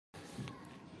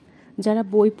যারা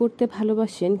বই পড়তে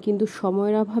ভালোবাসেন কিন্তু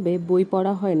সময়ের অভাবে বই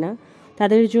পড়া হয় না,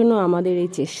 তাদের জন্য আমাদের এই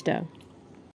চেষ্টা।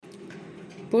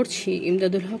 পড়ছি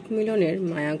ইমদাদুল হক মিলনের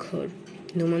মায়াঘর।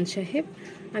 নোমান সাহেব,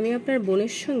 আমি আপনার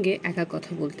বোনের সঙ্গে একা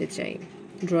কথা বলতে চাই।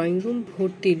 ড্রয়িং রুম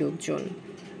ভর্তি লোকজন,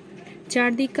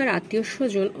 চারদিককার আত্মীয়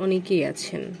স্বজন অনেকেই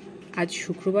আছেন। আজ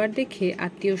শুক্রবার দেখে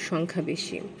আত্মীয়র সংখ্যা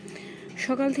বেশি।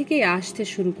 সকাল থেকেই আসতে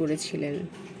শুরু করেছিলেন,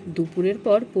 দুপুরের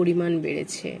পর পরিমাণ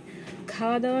বেড়েছে।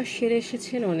 খাওয়া দাওয়া সেরে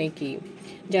এসেছেন অনেকেই।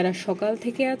 যারা সকাল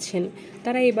থেকে আছেন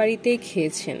তারা এ বাড়িতেই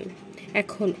খেয়েছেন।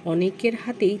 এখন অনেকের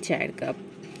হাতেই চায়ের কাপ।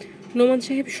 নোমান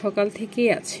সাহেব সকাল থেকেই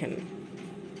আছেন।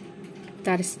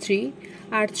 তার স্ত্রী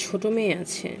আর ছোট মেয়ে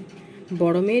আছে।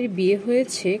 বড় মেয়ের বিয়ে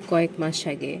হয়েছে কয়েক মাস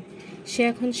আগে। সে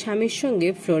এখন স্বামীর সঙ্গে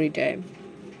ফ্লোরিডায়।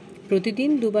 প্রতিদিন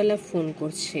দুবেলা ফোন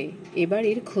করছে, এ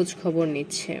বাড়ির খোঁজ খবর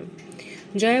নিচ্ছে।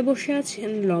 জয়া বসে আছেন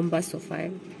লম্বা সোফায়।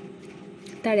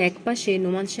 তার এক পাশে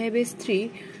নোমান সাহেবের স্ত্রী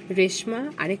রেশমা,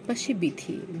 আরেক পাশে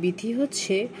বিথি। বিথি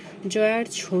হচ্ছে জয়ার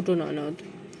ছোট ননদ।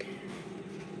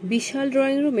 বিশাল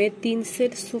ড্রয়িং রুমে 3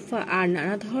 সেট সোফা আর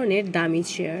নানা ধরনের দামি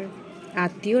চেয়ার।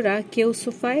 আত্মীয়রা কেউ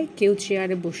সোফায়, কেউ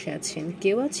চেয়ারে বসে আছেন,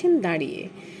 কেউ আছেন দাঁড়িয়ে।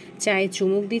 চায়ে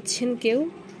চুমুক দিচ্ছেন কেউ,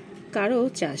 কারো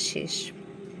চা শেষ।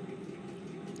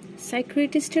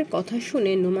 সাইকিয়াট্রিস্টের কথা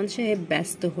শুনে নোমান সাহেব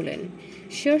ব্যস্ত হলেন।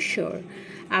 শিওর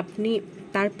আপনি।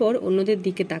 তারপর অন্যদের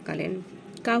দিকে তাকালেন।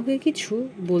 কাউকে কিছু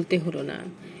বলতে হলো না,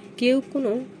 কেউ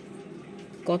কোনো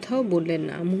কথাও বললেন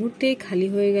না। মুহূর্তেই খালি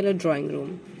হয়ে গেল ড্রয়িং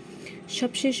রুম।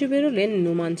 সবশেষে বেরোলেন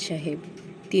নোমান সাহেব।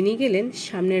 তিনি গেলেন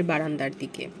সামনের বারান্দার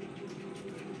দিকে।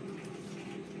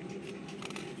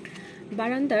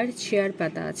 বারান্দার চেয়ার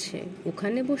পাতা আছে,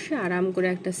 ওখানে বসে আরাম করে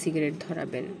একটা সিগারেট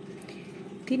ধরাবেন।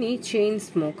 তিনি চেইন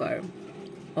স্মোকার,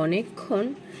 অনেকক্ষণ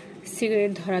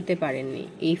সিগারেট ধরাতে পারেননি।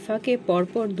 এই ফাঁকে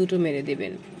পরপর দুটো মেরে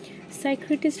দেবেন।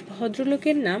 সাইকিয়াট্রিস্ট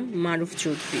ভদ্রলোকের নাম মারুফ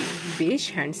চৌধুরী। বেশ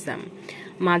হ্যান্ডসাম,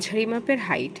 মাঝারি মাপের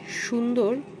হাইট,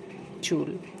 সুন্দর চুল,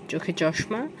 চোখে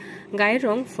চশমা, গায়ের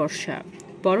রং ফর্সা,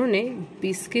 পরনে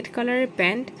বিস্কিট কালারের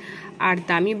প্যান্ট আর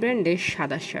দামি ব্র্যান্ডের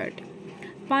সাদা শার্ট,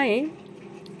 পায়ে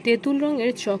তেঁতুল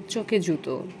রঙের চকচকে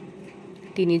জুতো।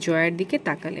 তিনি জয়ার দিকে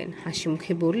তাকালেন, হাসি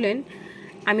মুখে বললেন,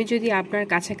 আমি যদি আপনার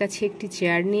কাছাকাছি একটি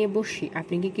চেয়ার নিয়ে বসি,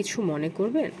 আপনি কি কিছু মনে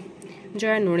করবেন?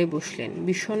 জয়া নড়ে বসলেন,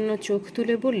 বিষণ্ণ চোখ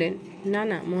তুলে বললেন, না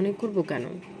না, মনে করব কেন?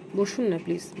 বসুন না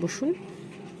প্লিজ, বসুন।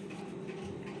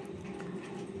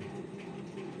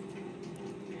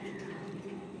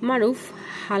 মারুফ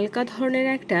হালকা ধরনের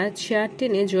একটা চেয়ার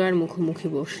টেনে জয়ার মুখোমুখি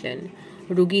বসলেন।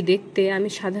 রুগী দেখতে আমি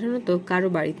সাধারণত কারো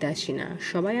বাড়িতে আসি না,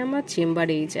 সবাই আমার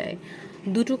চেম্বারেই যায়।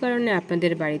 দুটো কারণে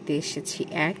আপনাদের বাড়িতে এসেছি।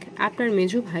 এক, আপনার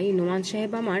মেজো ভাই নোমান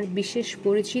সাহেব আমার বিশেষ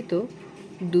পরিচিত।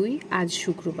 2, আজ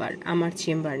শুক্রবার, আমার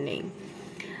চেম্বার নেই।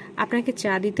 আপনাকে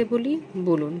চা দিতে বলি?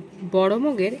 বলুন। বড়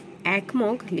মগের 1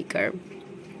 মগ লিকার।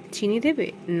 চিনি দেবে?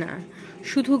 না,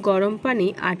 শুধু গরম পানি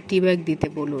আর টি ব্যাগ দিতে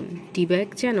বলুন। টি ব্যাগ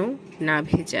যেন না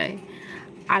ভেজায়।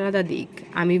 আলাদা দিক,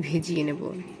 আমি ভেজিয়ে নেব।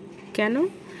 কেন?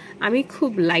 আমি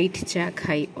খুব লাইট চা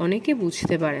খাই, অনেকে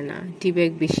বুঝতে পারে না। টি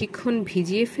ব্যাগ বেশিক্ষণ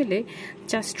ভিজিয়ে ফেলে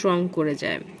চা স্ট্রং করে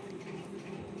যায়।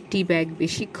 টি ব্যাগ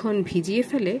বেশিক্ষণ ভিজিয়ে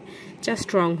ফেলে চা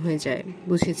স্ট্রং হয়ে যায়।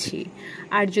 বুঝেছি।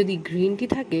 আর যদি গ্রিন টি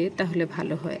থাকে তাহলে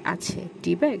ভালো হয়। আছে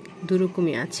টি ব্যাগ, 2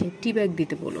 রকমই আছে। টি ব্যাগ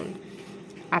দিতে বলুন।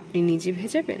 আপনি নিজে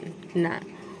ভেজাবেন? না,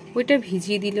 ওইটা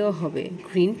ভিজিয়ে দিলেও হবে।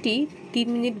 গ্রিন টি 3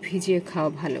 মিনিট ভিজিয়ে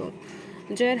খাওয়া ভালো।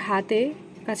 জয়ের হাতে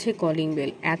কাছে কলিং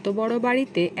বেল। এত বড়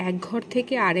বাড়িতে এক ঘর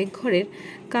থেকে আরেক ঘরের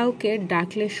কাউকে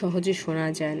ডাকলে সহজে শোনা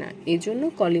যায় না, এজন্য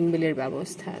কলিং বেলের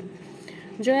ব্যবস্থা।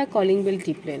 জয়া কলিং বেল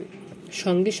টিপলেন,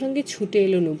 সঙ্গে সঙ্গে ছুটে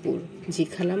এলো নূপুর। জি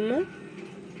খালাম্মা।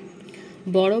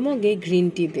 বড় মগে গ্রিন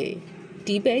টি দে।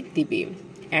 টি ব্যাগ দিবি?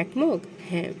 1 মগ?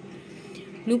 হ্যাঁ।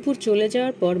 নূপুর চলে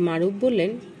যাওয়ার পর মারুফ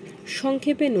বললেন,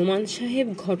 সংক্ষেপে নোমান সাহেব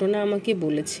ঘটনা আমাকে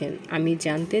বলেছেন, আমি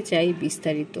জানতে চাই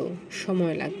বিস্তারিত।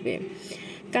 সময় লাগবে।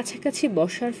 কাছাকাছি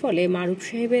বসার ফলে মারুফ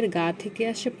সাহেবের গা থেকে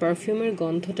আসে পারফিউমের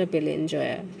গন্ধটা পেলেন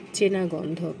জয়া। চেনা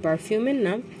গন্ধ। পারফিউমের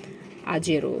নাম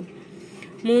আজেরো।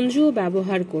 মঞ্জুও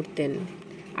ব্যবহার করতেন।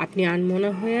 আপনি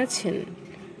আনমনা হয়ে আছেন?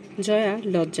 জয়া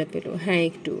লজ্জা পেল। হ্যাঁ,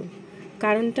 একটু।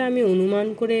 কারণটা আমি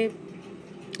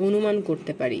অনুমান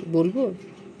করতে পারি। বলবো?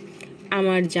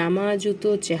 আমার জামা, জুতো,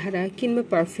 চেহারা কিংবা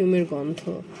পারফিউমের গন্ধ,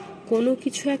 কোনো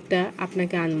কিছু একটা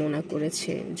আপনাকে আনমনা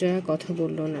করেছে। জয়া কথা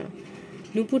বলল না।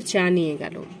 নূপুর চা নিয়ে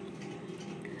গেল।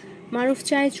 মারুফ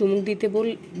চায়ে চুমুক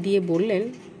দিয়ে বললেন,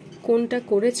 কোনটা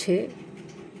করেছে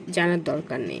জানার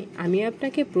দরকার নেই। আমি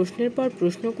আপনাকে প্রশ্নের পর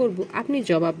প্রশ্ন করব, আপনি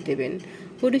জবাব দেবেন।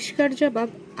 পরিষ্কার জবাব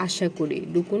আশা করি।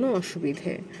 লুকোনো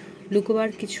অসুবিধে? লুকোবার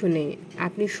কিছু নেই,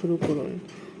 আপনি শুরু করুন।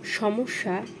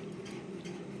 সমস্যা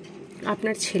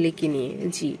আপনার ছেলেকে নিয়ে।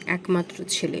 জি, একমাত্র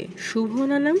ছেলে। শুভ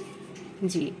না নাম?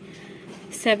 জি।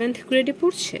 7th গ্রেডে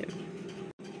পড়ছে।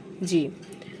 জি।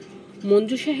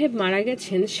 মঞ্জু সাহেব মারা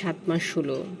গেছেন 7 মাস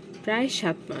হলো, প্রায়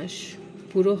 7 মাস,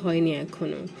 পুরো হয়নি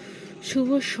এখনো। শুভ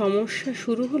সমস্যা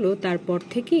শুরু হলো তারপর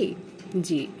থেকেই?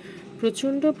 জি।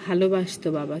 প্রচণ্ড ভালোবাসতো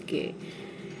বাবাকে।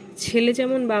 ছেলে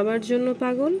যেমন বাবার জন্য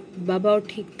পাগল, বাবাও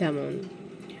ঠিক তেমন।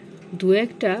 দু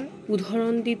একটা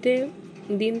উদাহরণ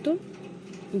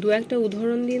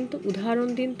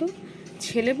দিন তো।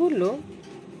 ছেলে বলল,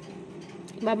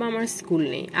 বাবা আমার স্কুল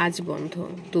নেই, আজ বন্ধ,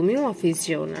 তুমিও অফিস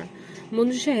যেও না।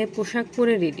 মঞ্জু সাহেব পোশাক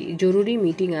পরে রেডি, জরুরি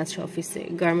মিটিং আছে অফিসে,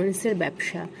 গার্মেন্টসের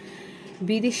ব্যবসা,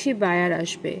 বিদেশি বায়ার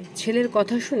আসবে। ছেলের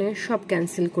কথা শুনে সব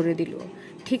ক্যান্সেল করে দিল।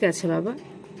 ঠিক আছে বাবা,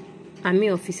 আমি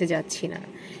অফিসে যাচ্ছি না,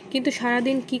 কিন্তু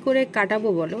সারাদিন কি করে কাটাবো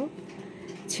বলো?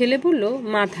 ছেলে বলল,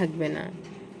 মা থাকবে না,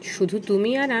 শুধু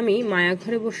তুমি আর আমি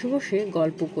মায়াঘরে বসে বসে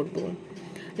গল্প করব।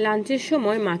 লাঞ্চের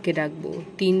সময় মাকে ডাকবো,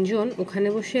 3 জন ওখানে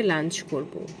বসে লাঞ্চ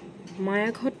করব।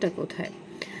 মায়াঘরটা কোথায়?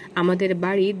 আমাদের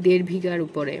বাড়ি 1.5 বিঘার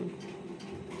উপরে।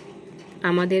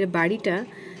 আমাদের বাড়িটা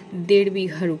 1.5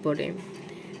 বিঘার উপরে।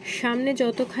 সামনে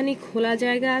যতখানি খোলা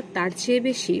জায়গা তার চেয়ে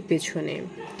বেশি পেছনে।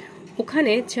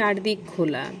 ওখানে 4 দিক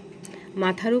খোলা।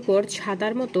 মাথার উপর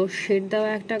ছাতার মতো শেড দেওয়া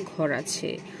একটা ঘর আছে,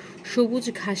 সবুজ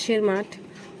ঘাসের মাঠ,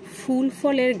 ফুল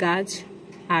ফলের গাছ।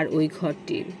 আর ওই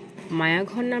ঘরটি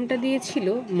মায়াঘর নামটা দিয়েছিল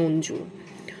মঞ্জু।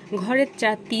 ঘরের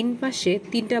 3 পাশে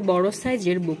 3টা বড়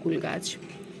সাইজের বকুল গাছ,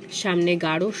 সামনে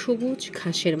গাঢ় সবুজ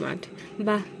ঘাসের মাঠ।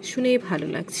 বাহ, শুনেই ভালো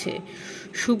লাগছে।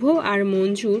 শুভ আর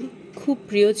মঞ্জুর খুব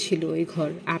প্রিয় ছিল ওই ঘর,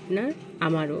 আপনার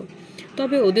আমারও,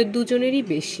 তবে ওদের দুজনেরই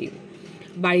বেশি।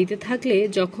 বাড়িতে থাকলে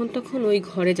যখন তখন ওই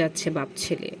ঘরে যাচ্ছে বাপ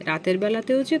ছেলে। রাতের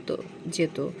বেলাতেও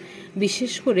যেত,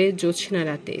 বিশেষ করে জ্যোৎস্না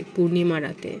রাতে, পূর্ণিমা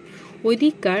রাতে। ওই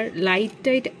দিককার লাইট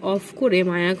টাইট অফ করে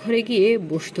মায়াঘরে গিয়ে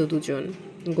বসতো দুজন।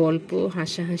 গল্প,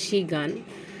 হাসাহাসি, গান।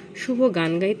 শুভ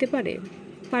গান গাইতে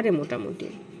পারে মোটামুটি।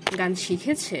 গান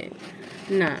শিখেছে?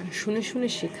 না, শুনে শুনে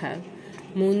শেখা।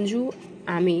 মঞ্জু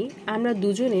আমরা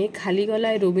দুজনে খালি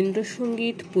গলায়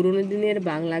রবীন্দ্রসঙ্গীত, পুরনো দিনের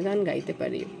বাংলা গান গাইতে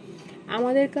পারি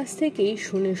আমাদের কাছ থেকেই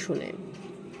শুনে শুনে।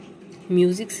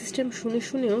 মিউজিক সিস্টেম শুনে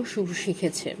শুনেও শুভ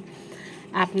শিখেছে।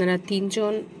 আপনারা 3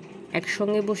 জন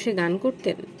একসঙ্গে বসে গান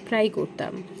করতেন? প্রায়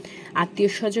করতাম। আত্মীয়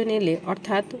স্বজন এলে,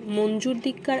 অর্থাৎ মঞ্জুর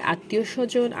দিককার আত্মীয়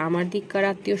স্বজন, আমার দিককার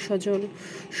আত্মীয় স্বজন,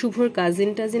 শুভর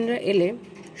কাজিনরা এলে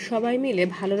সবাই মিলে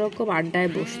ভালো রকম আড্ডায়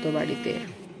বসতো বাড়িতে।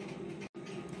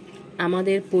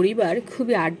 আমাদের পরিবার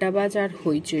খুবই আড্ডাবাজ আর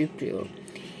হইচই প্রিয়।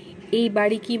 এই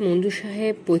বাড়ি কি মঞ্জু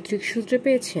সাহেব পৈতৃক সূত্রে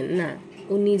পেয়েছেন? না,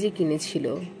 ও নিজে কিনেছিল।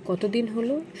 কতদিন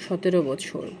হলো? 17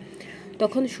 বছর।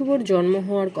 তখন শুভর জন্ম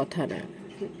হওয়ার কথা না।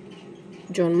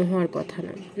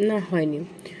 না, হয়নি।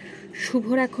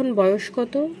 শুভর এখন বয়স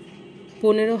কত?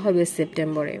 15 হবে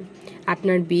সেপ্টেম্বরে।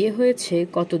 আপনার বিয়ে হয়েছে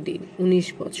কতদিন? 19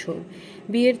 বছর।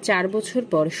 বিয়ের 4 বছর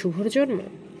পর শুভর জন্ম?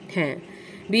 হ্যাঁ।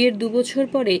 বিয়ের 2 বছর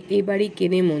পরে এই বাড়ি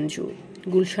কেনে মঞ্জু।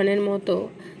 গুলশানের মতো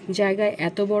জায়গায়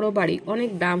এত বড় বাড়ি, অনেক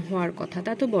দাম হওয়ার কথা,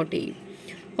 তা তো বটেই।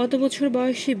 কত বছর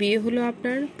বয়সে বিয়ে হলো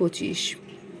আপনার? 25।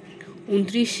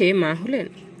 29-এ মা হলেন?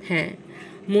 হ্যাঁ।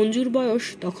 মঞ্জুর বয়স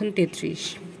তখন 33।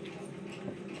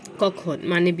 কখন?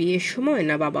 মানে বিয়ের সময়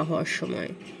না বাবা হওয়ার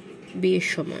সময়? বিয়ের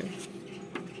সময়।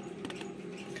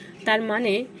 তার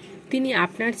মানে তিনি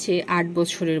আপনার চেয়ে 8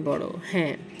 বছরের বড়।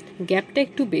 হ্যাঁ, গ্যাপটা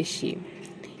একটু বেশি।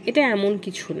 এটা এমন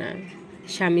কিছু না।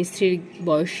 স্বামী স্ত্রীর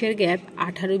বয়সের গ্যাপ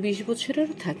 18-20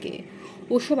 বছরেরও থাকে।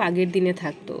 ওসব আগের দিনে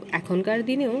থাকতো, এখনকার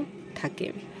দিনেও থাকে।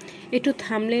 একটু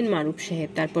থামলেন মারুফ সাহেব,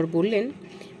 তারপর বললেন,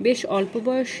 বেশ অল্প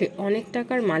বয়সে অনেক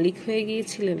টাকার মালিক হয়ে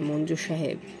গিয়েছিলেন মঞ্জু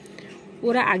সাহেব।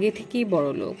 ওরা আগে থেকেই বড়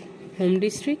লোক। Home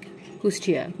district?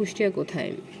 কুষ্টিয়া। কুষ্টিয়া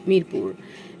কোথায়?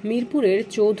 মিরপুরের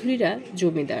চৌধুরীরা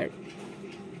জমিদার।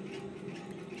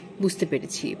 বুঝতে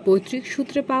পেরেছি। পৈতৃক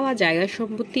সূত্রে পাওয়া জায়গা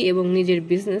সম্পত্তি এবং নিজের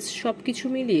বিজনেস সবকিছু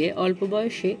মিলিয়ে অল্প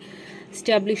বয়সে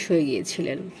স্টাবলিশ হয়ে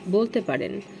গিয়েছিলেন বলতে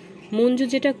পারেন। মঞ্জু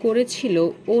যেটা করেছিল,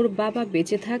 ওর বাবা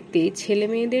বেঁচে থাকতে ছেলে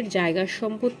মেয়েদের জায়গার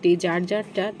সম্পত্তি যার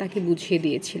যারটা তাকে বুঝিয়ে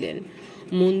দিয়েছিলেন।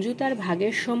 মঞ্জু তার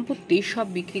ভাগের সম্পত্তি সব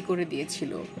বিক্রি করে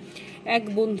দিয়েছিল। এক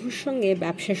বন্ধুর সঙ্গে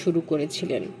ব্যবসা শুরু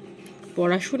করেছিলেন।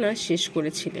 পড়াশোনা শেষ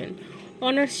করেছিলেন।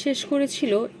 অনার্স শেষ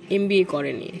করেছিল, MBA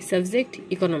করেনি। Subject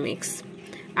economics.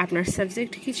 আপনার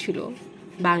সাবজেক্ট কি ছিল?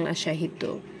 বাংলা সাহিত্য।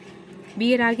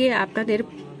 বিয়ের আগে আপনাদের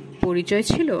পরিচয়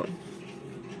ছিল?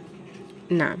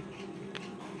 না।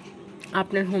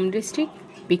 আপনার হোম ডিস্ট্রিক্ট?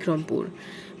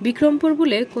 বিক্রমপুর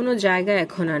বলে কোনো জায়গা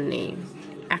এখন আর নেই,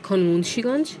 এখন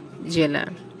মুন্সিগঞ্জ জেলা।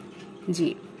 জি।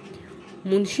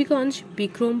 মুন্সিগঞ্জ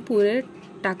বিক্রমপুরের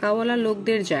টাকাওয়ালা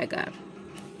লোকদের জায়গা।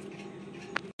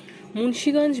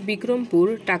 মুন্সিগঞ্জ বিক্রমপুর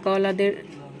টাকাওয়ালাদের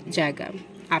জায়গা।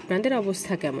 আপনাদের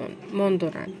অবস্থা কেমন? মন্দ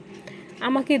না।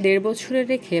 আমাকে 1.5 বছরে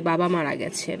রেখে বাবা মারা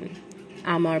গেছেন।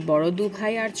 আমার বড় 2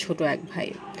 ভাই আর ছোট 1 ভাই।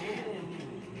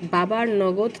 বাবার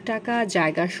নগদ টাকা,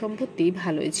 জায়গা সম্পত্তি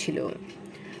ভালোই ছিল।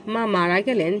 মা মারা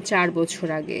গেলেন 4 বছর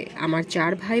আগে। আমার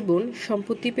 4 ভাই বোন,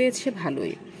 সম্পত্তি পেয়েছে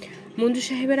ভালোই। মঞ্জু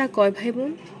সাহেবেরা কয় ভাই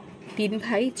বোন? 3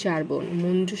 ভাই 4 বোন।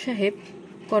 মঞ্জু সাহেব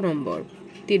ক নম্বর?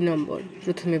 3 নম্বর।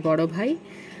 প্রথমে বড় ভাই,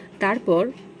 তারপর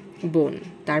বোন,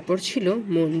 তারপর ছিল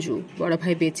মঞ্জু। বড়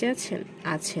ভাই বেঁচে আছেন?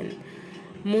 আছেন।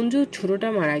 মঞ্জুর ছোটটা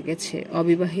মারা গেছে,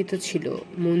 অবিবাহিত ছিল।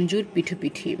 মঞ্জুর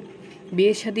পিঠুপিঠি,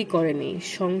 বিয়ে শাদী করেনি,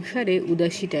 সংসারে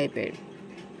উদাসী টাইপের।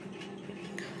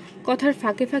 কথার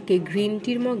ফাঁকে ফাঁকে গ্রিন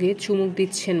টির মগে চুমুক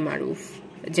দিচ্ছেন মারুফ,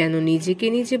 যেন নিজেকে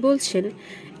নিজে বলছেন।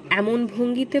 এমন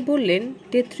ভঙ্গিতে বললেন,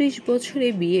 33 বছরে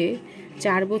বিয়ে,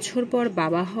 4 বছর পর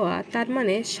বাবা হওয়া, তার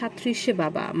মানে 37-এ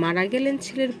বাবা। মারা গেলেন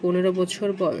ছেলের 15 বছর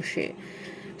বয়সে।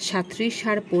 37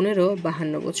 আর 15,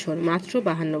 52 বছর, মাত্র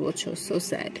 52 বছর। So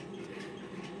sad.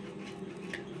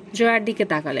 জয়ার দিকে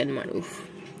তাকালেন মারুফ।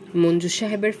 মঞ্জু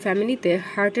সাহেবের ফ্যামিলিতে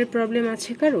হার্টের প্রবলেম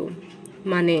আছে কারো?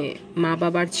 মানে মা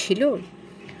বাবার ছিল?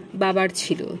 বাবার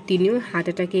ছিল, তিনিও হার্ট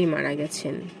অ্যাটাকেই মারা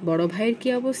গেছেন। বড় ভাইয়ের কি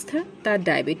অবস্থা? তার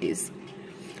ডায়াবেটিস।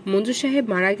 মঞ্জু সাহেব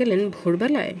মারা গেলেন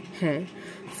ভোরবেলায়? হ্যাঁ,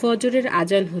 ফজরের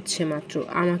আজান হচ্ছে মাত্র।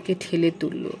 আমাকে ঠেলে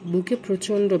তুলল, বুকে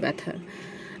প্রচন্ড ব্যথা।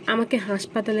 আমাকে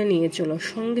হাসপাতালে নিয়ে চলো।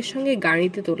 সঙ্গে সঙ্গে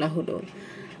গাড়িতে তোলা হলো।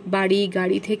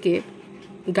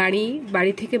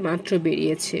 বাড়ি থেকে মাত্র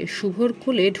বেরিয়েছে, শুভর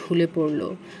কোলে ঢলে পড়ল।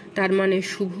 তার মানে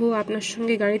শুভ আপনার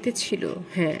সঙ্গে গাড়িতে ছিল?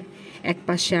 হ্যাঁ, এক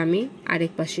পাশে আমি,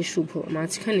 আরেক পাশে শুভ,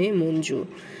 মাঝখানে মঞ্জু।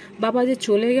 বাবা যে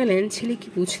চলে গেলেন, ছেলে কি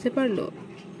বুঝতে পারলো?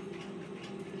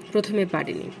 প্রথমে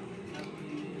পারেনি,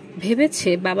 ভেবেছে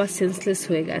বাবা সেন্সলেস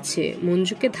হয়ে গেছে,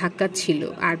 মঞ্জুকে ধাক্কাচ্ছিল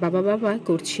আর বাবা বাবা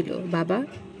করছিল। বাবা,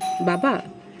 বাবা,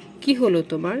 কি হলো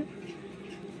তোমার?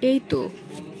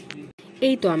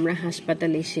 এই তো আমরা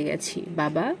হাসপাতালে এসে গেছি।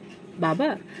 বাবা, বাবা।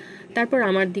 তারপর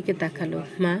আমার দিকে তাকালো।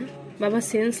 মা, বাবা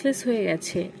সেন্সলেস হয়ে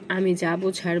গেছে। আমি যা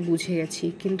বোঝার বুঝে গেছি,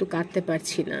 কিন্তু কাঁদতে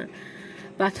পারছি না,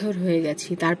 পাথর হয়ে গেছি।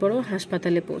 তারপরও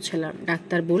হাসপাতালে পৌঁছালাম।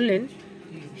 ডাক্তার বললেন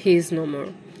হি ইজ নো মোর।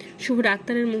 শুভ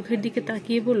ডাক্তারের মুখের দিকে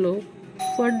তাকিয়ে বলল,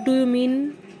 what do you mean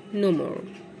no more?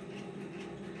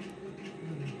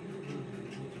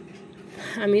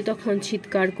 আমি তখন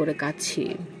চিৎকার করে কাঁদছি,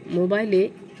 মোবাইলে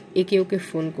একে ওকে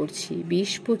ফোন করছি।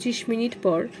 20-25 মিনিট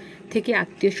পর থেকে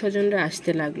আত্মীয় স্বজনরা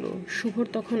আসতে লাগলো। শুভর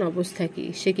তখন অবস্থা কি?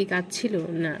 সে কি কাঁদছিল?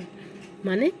 না।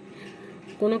 মানে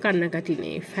কোনো কান্নাকাটি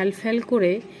নেই, ফ্যাল ফ্যাল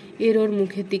করে এর ওর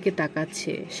মুখের দিকে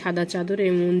তাকাচ্ছে। সাদা চাদরে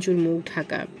মঞ্জুর মুখ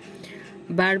ঢাকা,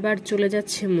 বারবার চলে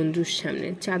যাচ্ছে মঞ্জুর সামনে।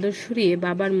 চাদর সরিয়ে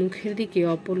বাবার মুখের দিকে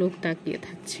অপলক তাকিয়ে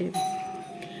থাকছে।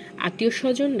 আত্মীয়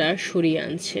স্বজনরা সরিয়ে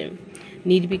আনছে,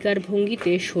 নির্বিকার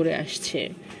ভঙ্গিতে সরে আসছে,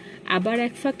 আবার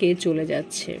এক ফাঁকে চলে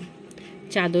যাচ্ছে।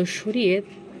 চাদর সরিয়ে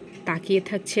তাকিয়ে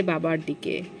থাকছে বাবার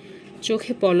দিকে,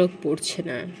 চোখে পলক পড়ছে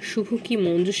না। শুভ কি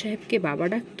মঞ্জু সাহেবকে বাবা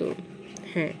ডাকতো?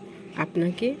 হ্যাঁ।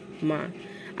 আপনাকে? মা।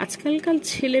 আজকালকার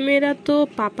ছেলেমেয়েরা তো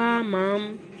পাপা, মাম,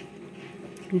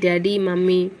 ড্যাডি,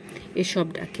 মাম্মি এসব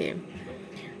ডাকে।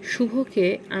 শুভকে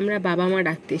আমরা বাবা মা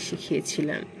ডাকতে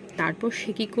শিখিয়েছিলাম। তারপর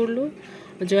সে কি করলো?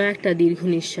 জয়া একটা দীর্ঘ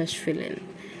নিঃশ্বাস ফেলেন,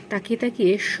 তাকিয়ে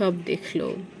তাকিয়ে সব দেখলো।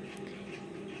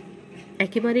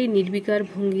 একেবারেই নির্বিকার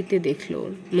ভঙ্গিতে দেখল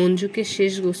মঞ্জুকে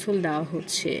শেষ গোসল দেওয়া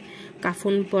হচ্ছে,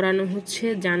 কাফন পরানো হচ্ছে।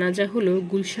 জানাজা হলো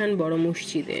গুলশান বড়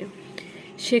মসজিদে।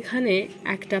 সেখানে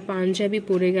একটা পাঞ্জাবি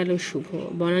পরে গেল শুভ।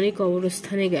 বনানী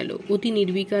কবরস্থানে গেল, অতি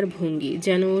নির্বিকার ভঙ্গি,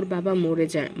 যেন ওর বাবা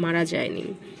মারা যায়নি,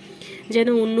 যেন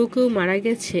অন্য কেউ মারা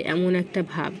গেছে এমন একটা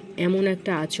ভাব, এমন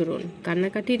একটা আচরণ।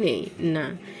 কান্নাকাটি নেই, না,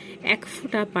 এক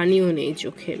ফোঁটা পানিও নেই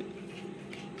চোখে।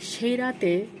 সেই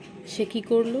রাতে সে কি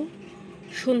করলো?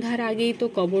 সন্ধ্যার আগেই তো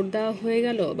কবর দেওয়া হয়ে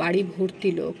গেল, বাড়ি ভর্তি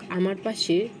লোক, আমার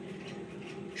পাশে,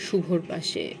 শুভর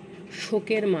পাশে।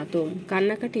 শোকের মাতম,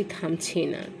 কান্নাকাটি থামছেই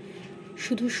না,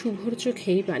 শুধু শুভর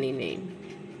চোখেই পানি নেই।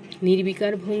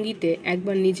 নির্বিকার ভঙ্গিতে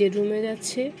একবার নিজের রুমে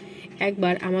যাচ্ছে,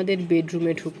 একবার আমাদের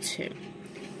বেডরুমে ঢুকছে।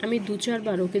 আমি 2-4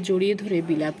 বার ওকে জড়িয়ে ধরে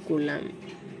বিলাপ করলাম,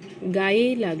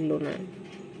 গায়েই লাগলো না।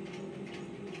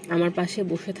 আমার পাশে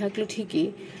বসে থাকলো ঠিকই,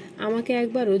 আমাকে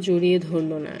একবারও জড়িয়ে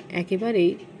ধরল না,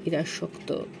 একেবারেই নিরাসক্ত।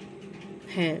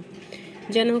 হ্যাঁ,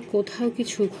 যেন কোথাও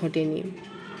কিছু ঘটেনি।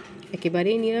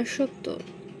 একেবারেই নিরাসক্ত।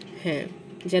 হ্যাঁ,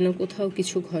 যেন কোথাও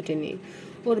কিছু ঘটেনি।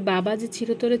 ওর বাবা যে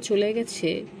চিরতরে চলে গেছে,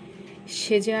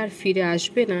 সে যে আর ফিরে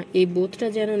আসবে না, এই বোধটা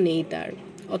যেন নেই তার।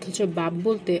 অথচ বাপ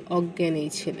বলতে অজ্ঞান এই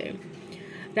ছেলে।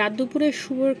 রাত দুপুরে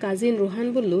শুভর কাজিন রোহান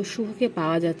বলল, শুভকে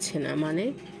পাওয়া যাচ্ছে না। মানে?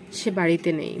 সে বাড়িতে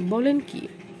নেই। বলেন কি?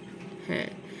 হ্যাঁ।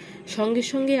 সঙ্গে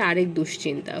সঙ্গে আরেক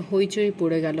দুশ্চিন্তা, হইচই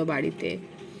পড়ে গেল বাড়িতে।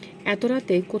 এত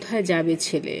রাতে কোথায় যাবে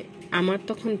ছেলে? আমার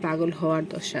তখন পাগল হওয়ার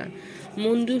দশা।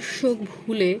 মঞ্জুর শোক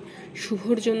ভুলে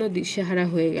শুভর জন্য দিশেহারা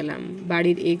হয়ে গেলাম।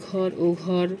 বাড়ির এ ঘর ও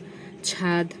ঘর,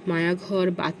 ছাদ, মায়াঘর,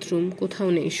 বাথরুম, কোথাও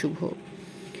নেই শুভ।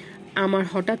 আমার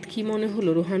হঠাৎ কি মনে হলো,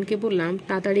 রোহানকে বললাম,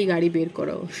 তাড়াতাড়ি গাড়ি বের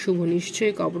করো, শুভ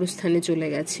নিশ্চয়ই কবরস্থানে চলে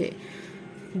গেছে।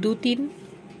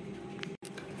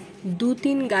 দু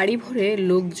তিন গাড়ি ভরে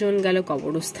লোকজন গেল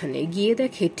কবরস্থানে। গিয়ে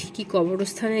দেখে ঠিকই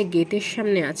কবরস্থানের গেটের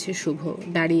সামনে আছে শুভ,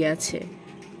 দাঁড়িয়ে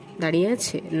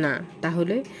আছে। না,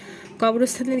 তাহলে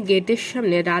কবরস্থানের গেটের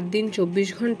সামনে রাত দিন 24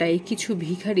 ঘন্টায় কিছু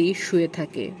ভিখারি শুয়ে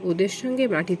থাকে, ওদের সঙ্গে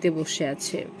মাটিতে বসে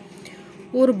আছে।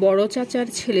 ওর বড় চাচার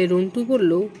ছেলে রন্টু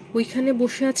বলল, ওইখানে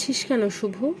বসে আছিস কেন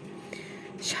শুভ?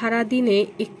 সারাদিনে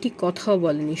একটি কথাও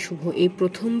বলেনি শুভ, এই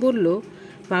প্রথম বলল,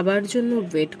 বাবার জন্য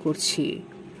ওয়েট করছি,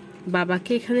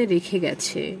 বাবাকে এখানে রেখে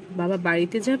গেছে, বাবা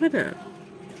বাড়িতে যাবে না।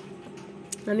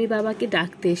 আমি বাবাকে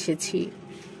ডাকতে এসেছি,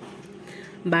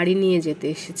 বাড়ি নিয়ে যেতে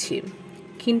এসেছি,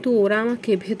 কিন্তু ওরা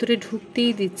আমাকে ভেতরে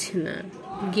ঢুকতেই দিচ্ছে না,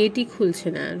 গেটই খুলছে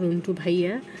না। রন্টু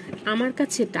ভাইয়া, আমার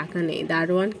কাছে টাকা নেই,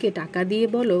 দারোয়ানকে টাকা দিয়ে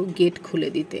বলো গেট খুলে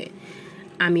দিতে,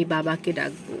 আমি বাবাকে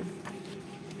ডাকবো,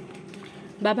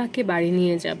 বাবাকে বাড়ি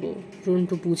নিয়ে যাব।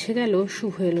 রন্টু বুঝে গেল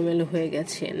শুভ এলোমেলো হয়ে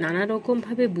গেছে। নানা রকম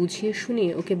ভাবে বুঝিয়ে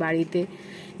শুনিয়ে ওকে বাড়িতে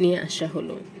নিয়ে আসা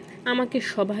হলো।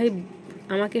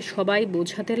 আমাকে সবাই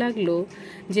বোঝাতে লাগলো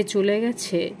যে চলে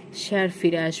গেছে, সে আর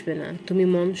ফিরে আসবে না, তুমি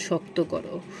মন শক্ত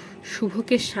করো,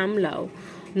 শুভকে সামলাও,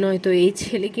 নয়তো এই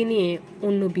ছেলেকে নিয়ে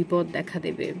অন্য বিপদ দেখা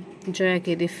দেবে। জয়া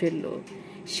কেঁদে ফেলল,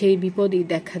 সেই বিপদই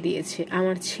দেখা দিয়েছে,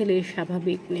 আমার ছেলে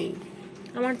স্বাভাবিক নেই,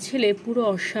 আমার ছেলে পুরো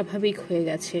অস্বাভাবিক হয়ে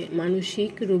গেছে,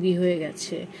 মানসিক রোগী হয়ে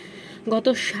গেছে। গত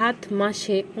 7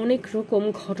 মাসে অনেক রকম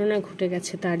ঘটনা ঘটে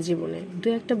গেছে তার জীবনে, দু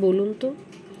একটা বলুন তো।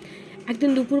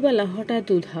 একদিন দুপুরবেলা হঠাৎ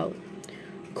উধাও,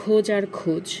 খোঁজ আর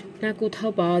খোঁজ, না কোথাও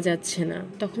পাওয়া যাচ্ছে না।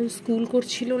 তখন স্কুল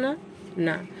করছিল না।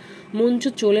 না, মঞ্জু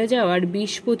চলে যাওয়ার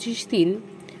 20-25 দিন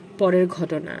পরের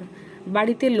ঘটনা।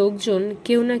 বাড়িতে লোকজন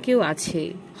কেউ না কেউ আছে,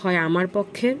 হয় আমার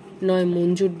পক্ষের, নয়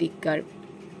মঞ্জুর দিককার।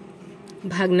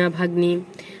 ভাগনা ভাগ্নি,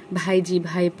 ভাইজি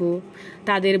ভাইপো,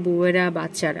 তাদের বউয়েরা,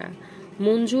 বাচ্চারা,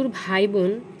 মঞ্জুর ভাই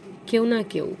বোন কেউ না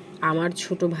কেউ। আমার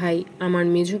ছোট ভাই, আমার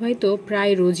মেজো ভাই তো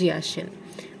প্রায় রোজই আসেন,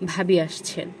 ভাবি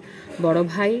আসছেন, বড়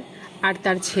ভাই আর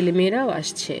তার ছেলেমেয়েরাও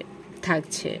আসছে,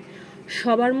 থাকছে।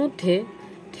 সবার মধ্যে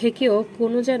থেকেও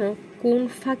কোন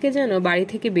ফাঁকে যেন বাড়ি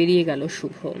থেকে বেরিয়ে গেল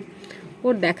শুভ।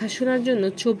 ওর দেখাশোনার জন্য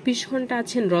 24 ঘন্টা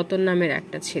আছেন রতন নামের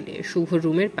একটা ছেলে, শুভ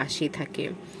রুমের পাশেই থাকে,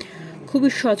 খুবই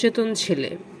সচেতন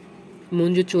ছেলে।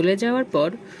 মঞ্জু চলে যাওয়ার পর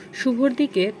শুভর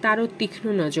দিকে আরও তীক্ষ্ণ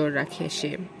নজর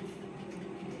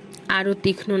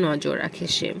রাখে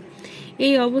সে।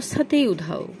 এই অবস্থাতেই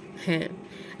উধাও। হ্যাঁ,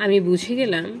 আমি বুঝে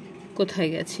গেলাম কোথায়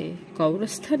গেছে,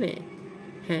 কবরস্থানে।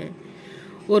 হ্যাঁ,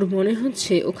 ওর মনে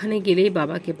হচ্ছে ওখানে গেলেই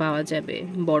বাবাকে পাওয়া যাবে।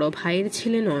 বড় ভাইয়ের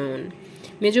ছেলে নয়ন,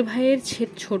 মেজো ভাইয়ের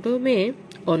ছোট মেয়ে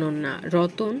অনন্যা,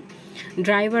 রতন,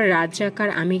 ড্রাইভার রাজ্জাক আর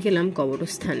আমি গেলাম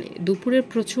কবরস্থানে। দুপুরের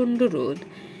প্রচণ্ড রোদ,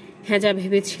 হ্যাঁ যা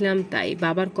ভেবেছিলাম তাই।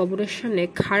 বাবার কবরের সামনে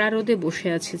খাড়া রোদে বসে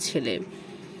আছে ছেলে,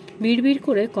 বিড়বিড়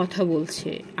করে কথা বলছে।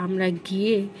 আমরা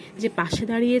গিয়ে যে পাশে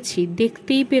দাঁড়িয়েছি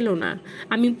দেখতেই পেল না,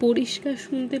 আমি পরিষ্কার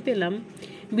শুনতে পেলাম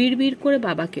বিড়বিড় করে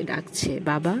বাবাকে ডাকছে,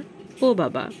 বাবা, ও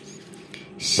বাবা,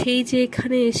 সেই যে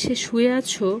এখানে এসে শুয়ে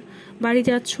আছো, বাড়ি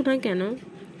যাচ্ছ না কেন?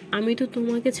 আমি তো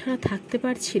তোমাকে ছাড়া থাকতে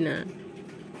পারছি না,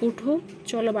 ওঠো,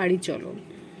 চলো বাড়ি চলো।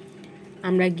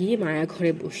 আমরা গিয়ে মায়া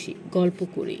ঘরে বসি, গল্প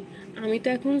করি। আমি তো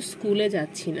এখন স্কুলে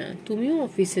যাচ্ছি না, তুমিও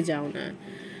অফিসে যাও না,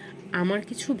 আমার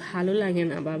কিছু ভালো লাগে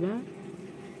না বাবা,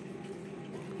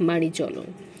 বাড়ি চলো।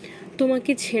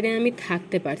 তোমাকে ছেড়ে আমি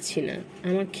থাকতে পারছি না,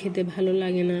 আমার খেতে ভালো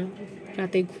লাগে না,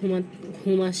 রাতে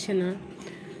ঘুম আসে না,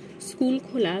 স্কুল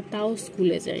খোলা তাও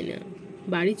স্কুলে যাই না,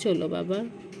 বাড়ি চলো বাবা।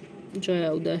 জয়া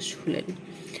উদাস হলেন।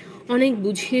 অনেক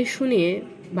বুঝিয়ে শুনিয়ে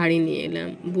বাড়ি নিয়ে এলাম।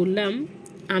 বললাম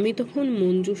আমি তখন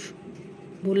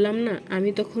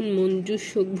মঞ্জুর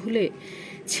শোক ভুলে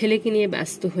ছেলেকে নিয়ে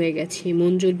ব্যস্ত হয়ে গেছি।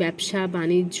 মঞ্জুর ব্যবসা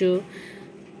বাণিজ্য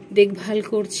দেখভাল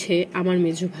করছে আমার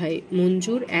মেজো ভাই,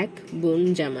 মঞ্জুর এক বোন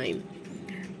জামাই।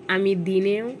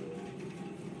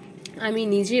 আমি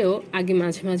নিজেও আগে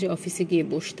মাঝে মাঝে অফিসে গিয়ে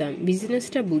বসতাম,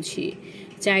 বিজনেসটা বুঝি,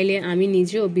 চাইলে আমি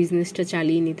নিজেও বিজনেসটা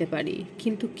চালিয়ে নিতে পারি,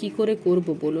 কিন্তু কি করে করব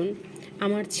বলুন?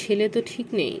 আমার ছেলে তো ঠিক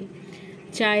নেই।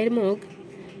 চায়ের মগ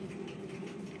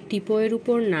টিপয়ের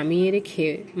উপর নামিয়ে রেখে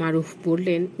মারুফ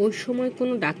বললেন, ওই সময়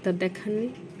কোনো ডাক্তার দেখাননি?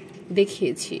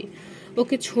 দেখিয়েছি,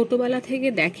 ওকে ছোটবেলা থেকে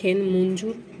দেখেন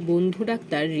মঞ্জুর বন্ধু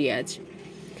ডাক্তার রিয়াজ,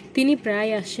 তিনি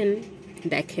প্রায় আসেন,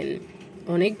 দেখেন,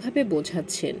 অনেকভাবে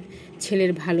বোঝাচ্ছেন,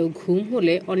 ছেলের ভালো ঘুম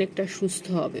হলে অনেকটা সুস্থ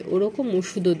হবে, ওরকম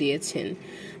ওষুধও দিয়েছেন,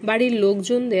 বাড়ির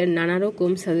লোকজনদের নানা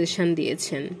রকম সাজেশন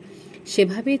দিয়েছেন,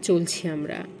 সেভাবেই চলছি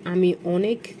আমরা। আমি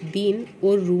অনেক দিন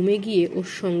ওর রুমে গিয়ে ওর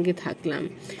সঙ্গে থাকলাম।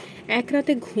 এক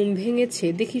রাতে ঘুম ভেঙেছে,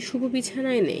 দেখি শুভ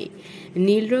বিছানায় নেই,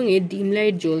 নীল রঙের ডিম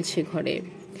লাইট জ্বলছে ঘরে,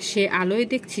 সে আলোয়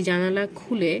দেখছি জানালা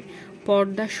খুলে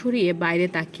পর্দা সরিয়ে বাইরে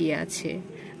তাকিয়ে আছে।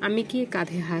 আমি গিয়ে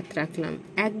কাঁধে হাত রাখলাম।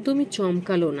 একদমই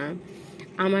চমকালো না,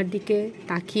 আমার দিকে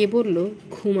তাকিয়ে বলল,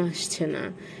 ঘুম আসছে না,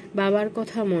 বাবার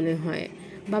কথা মনে হয়।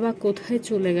 বাবা কোথায়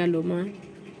চলে গেল মা?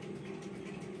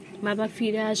 বাবা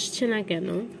ফিরে আসছে না কেন?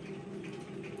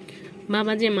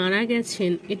 বাবা যে মারা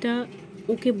গেছেন এটা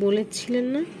ওকে বলেছিলেন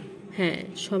না? হ্যাঁ,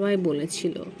 সবাই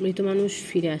বলেছিল মৃত মানুষ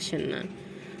ফিরে আসেন না।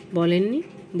 বলেননি?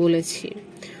 বলেছি।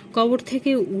 কবর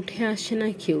থেকে উঠে আসে না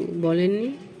কেউ, বলেননি?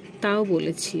 তাও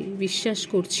বলেছি। বিশ্বাস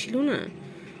করছিল না?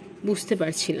 বুঝতে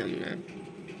পারছিলাম না।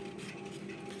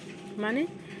 মানে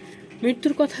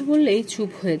মৃত্যুর কথা বললেই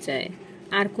চুপ হয়ে যায়,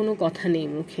 আর কোনো কথা নেই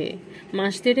মুখে।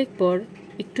 মাস দেড়েক পর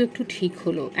একটু একটু ঠিক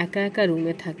হলো, একা একা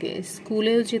রুমে থাকে,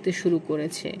 স্কুলেও যেতে শুরু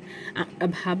করেছে।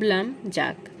 ভাবলাম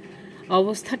যাক,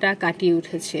 অবস্থাটা কাটিয়ে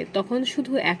উঠেছে। তখন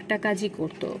শুধু একটা কাজই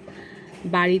করত,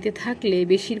 বাড়িতে থাকলে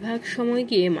বেশিরভাগ সময়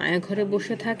গিয়ে মায়াঘরে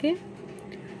বসে থাকে,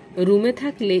 রুমে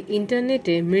থাকলে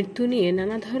ইন্টারনেটে মৃত্যু নিয়ে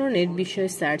নানা ধরনের বিষয়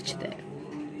সার্চ দেয়।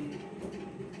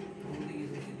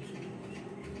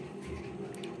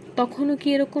 তখনও কি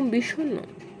এরকম বিষণ্ণ?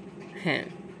 হ্যাঁ।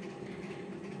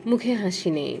 মুখে হাসি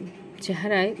নেই,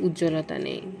 চেহারায় উজ্জ্বলতা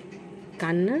নেই।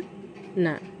 কান্না?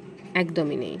 না,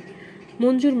 একদমই নেই।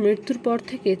 মঞ্জুর মৃত্যুর পর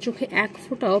থেকে চোখে এক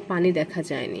ফোঁটাও পানি দেখা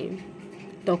যায়নি।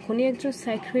 তখনই একজন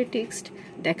সাইকিয়াট্রিস্ট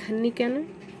দেখাননি কেন?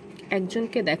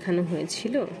 একজনকে দেখানো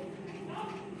হয়েছিল।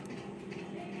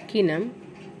 কি নাম?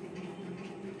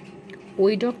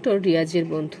 ওই ডক্টর রিয়াজের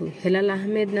বন্ধু, হেলাল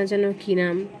আহমেদ না যেন কি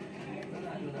নাম।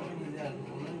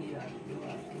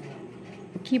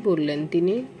 কি বললেন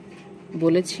তিনি?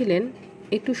 বলেছিলেন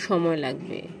একটু সময়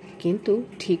লাগবে, কিন্তু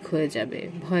ঠিক হয়ে যাবে,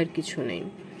 ভয়ের কিছু নেই।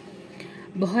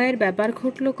 ভয়ের ব্যাপার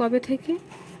ঘটলো কবে থেকে?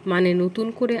 মানে নতুন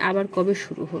করে আবার কবে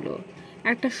শুরু হলো?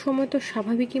 একটা সময় তো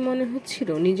স্বাভাবিকই মনে হচ্ছিল,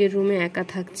 নিজের রুমে একা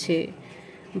থাকছে,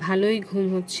 ভালোই ঘুম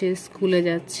হচ্ছে, স্কুলে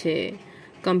যাচ্ছে,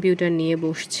 কম্পিউটার নিয়ে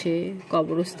বসছে,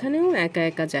 কবরস্থানেও একা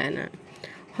একা যায় না।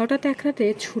 হঠাৎ এক রাতে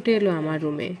ছুটে এলো আমার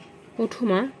রুমে। ওঠো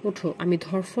মা, ওঠো। আমি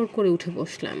ধরফর করে উঠে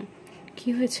বসলাম। কি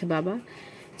হয়েছে বাবা?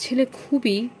 ছেলে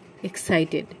খুবই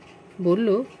এক্সাইটেড, বলল,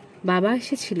 বাবা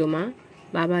এসেছিল মা,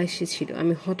 বাবা এসেছিল।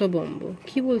 আমি হতবম্ব।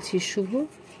 কি বলছিস শুভ?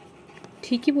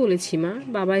 ঠিকই বলেছি মা,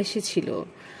 বাবা এসেছিল।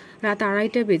 রাত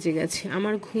 2:30 বেজে গেছে,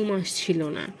 আমার ঘুম আসছিল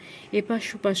না, এপাশ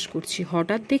ওপাশ করছি।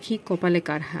 হঠাৎ দেখি কপালে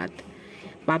কার হাত।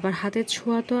 বাবার হাতের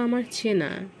ছোঁয়া তো আমার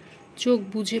চেনা। চোখ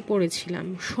বুজে পড়েছিলাম,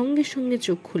 সঙ্গে সঙ্গে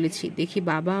চোখ খুলেছি, দেখি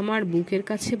বাবা আমার বুকের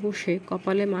কাছে বসে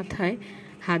কপালে মাথায়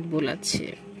হাত বোলাচ্ছে।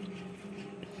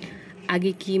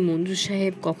 আগে কি মঞ্জু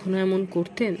সাহেব কখনো এমন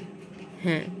করতেন?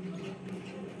 হ্যাঁ,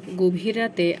 গভীর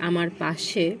রাতে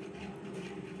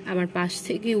আমার পাশ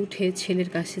থেকে উঠে ছেলের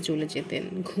কাছে চলে যেতেন,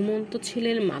 ঘুমন্ত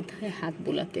ছেলের মাথায় হাত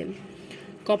বোলাতেন,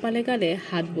 কপালে গালে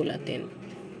হাত বোলাতেন,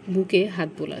 বুকে হাত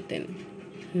বোলাতেন।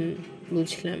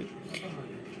 বুঝলাম।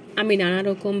 আমি নানা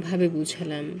রকম ভাবে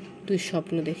বুঝালাম, তুই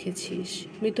স্বপ্ন দেখেছিস,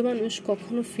 মৃত মানুষ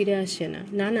কখনো ফিরে আসে না।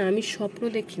 না না, আমি স্বপ্ন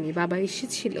দেখিনি, বাবা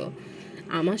এসেছিল,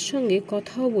 আমার সঙ্গে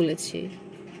কথাও বলেছে।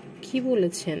 কি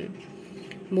বলেছেন?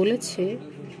 বলেছে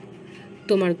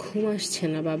তোমার ঘুম আসছে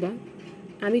না বাবা,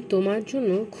 আমি তোমার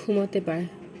জন্য ঘুমাতে পারি,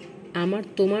 আমার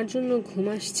তোমার জন্য ঘুম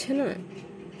আসছে না,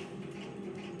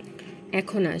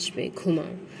 এখন আসবে,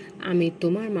 ঘুমাও, আমি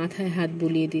তোমার মাথায় হাত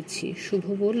বুলিয়ে দিচ্ছি। শুভ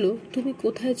বলল, তুমি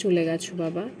কোথায় চলে গেছো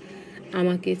বাবা?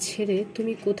 আমাকে ছেড়ে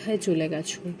তুমি কোথায় চলে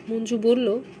গেছো? মঞ্জু বলল,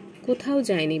 কোথাও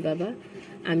যায়নি বাবা,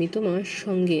 আমি তোমার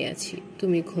সঙ্গে আছি,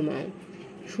 তুমি ঘুমাও।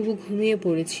 শুভ ঘুমিয়ে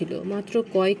পড়েছিল, মাত্র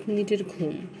কয়েক মিনিটের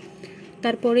ঘুম।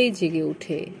 তারপরেই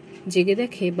জেগে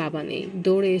দেখে বাবা নেই,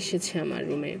 দৌড়ে এসেছে আমার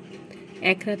রুমে।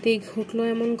 এক রাতেই ঘটলো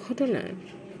এমন ঘটনা?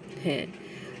 হ্যাঁ।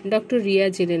 ডক্টর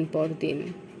রিয়াজ এলেন পরদিন।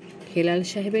 হেলাল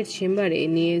সাহেবের চেম্বারে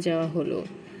নিয়ে যাওয়া হলো।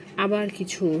 আবার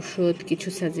কিছু ওষুধ, কিছু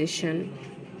সাজেশন।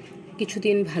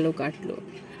 কিছুদিন ভালো কাটলো।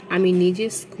 আমি নিজে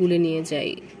স্কুলে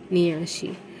নিয়ে আসি,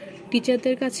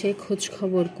 টিচারদের কাছে খোঁজ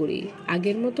খবর করি।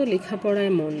 আগের মতো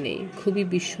লেখাপড়ায় মন নেই, খুবই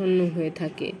বিষণ্ণ হয়ে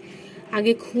থাকে।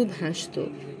 আগে খুব হাসতো,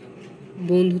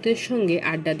 বন্ধুদের সঙ্গে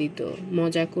আড্ডা দিত,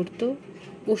 মজা করত।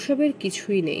 ওসবের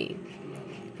কিছুই নেই,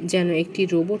 যেন একটি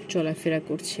রোবট চলাফেরা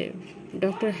করছে।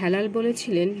 ডক্টর হেলাল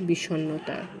বলেছিলেন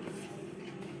বিষণ্ণতা।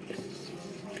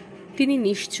 তিনি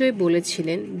নিশ্চয়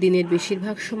বলেছিলেন দিনের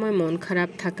বেশিরভাগ সময় মন খারাপ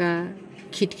থাকা,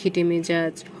 খিটখিটে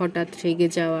মেজাজ, হঠাৎ রেগে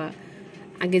যাওয়া,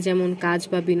 আগে যেমন কাজ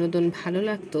বা বিনোদন ভালো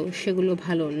লাগতো সেগুলো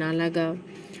ভালো না লাগা,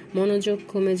 মনোযোগ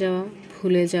কমে যাওয়া,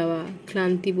 ভুলে যাওয়া,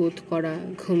 ক্লান্তি বোধ করা,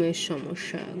 ঘুমের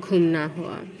সমস্যা, ঘুম না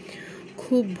হওয়া,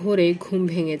 খুব ভোরে ঘুম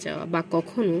ভেঙে যাওয়া বা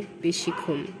কখনো বেশি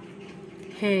ঘুম।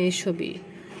 হ্যাঁ, এসবই।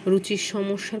 রুচির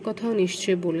সমস্যার কথাও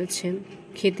নিশ্চয় বলেছেন,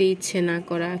 খেতে ইচ্ছে না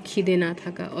করা, খিদে না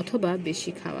থাকা অথবা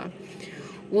বেশি খাওয়া,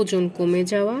 ওজন কমে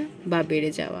যাওয়া বা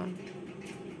বেড়ে যাওয়া।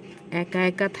 একা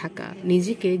একা থাকা,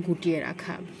 নিজেকে গুটিয়ে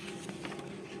রাখা।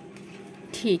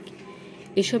 ঠিক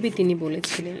এসবই তিনি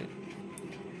বলেছিলেন।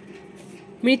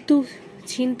 মৃত্যু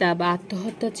চিন্তা বা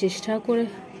আত্মহত্যার চেষ্টা করে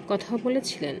কথা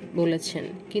বলেছেন,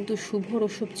 কিন্তু শুভর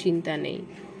ওসব চিন্তা নেই।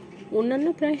 অন্যান্য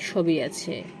প্রায় সবই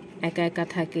আছে। একা একা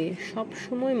থাকে, সব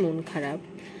সময় মন খারাপ,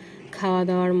 খাওয়া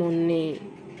দাওয়ার মন নেই,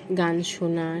 গান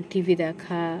শোনা, টিভি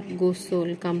দেখা, গোসল,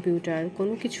 কম্পিউটার,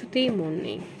 কোনো কিছুতেই মন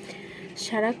নেই।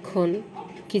 সারাক্ষণ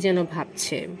কি যেন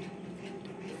ভাবছে।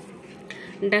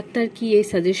 ডাক্তার কি এই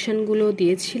সাজেশনগুলো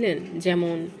দিয়েছিলেন,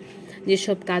 যেমন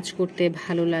যেসব কাজ করতে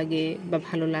ভালো লাগে বা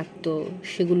ভালো লাগতো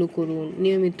সেগুলো করুন,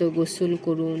 নিয়মিত গোসল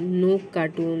করুন, নখ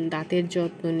কাটুন, দাঁতের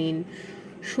যত্ন নিন,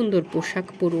 সুন্দর পোশাক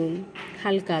পরুন,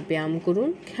 হালকা ব্যায়াম করুন,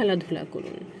 খেলাধুলা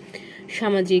করুন,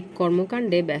 সামাজিক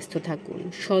কর্মকাণ্ডে ব্যস্ত থাকুন,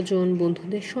 স্বজন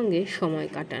বন্ধুদের সঙ্গে সময়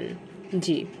কাটান।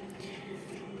 জি,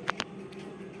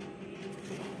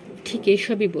 ঠিক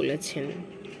এইসবই বলেছেন।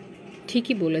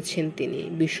 ঠিকই বলেছেন তিনি।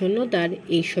 বিষণ্ণতার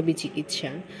এইসবই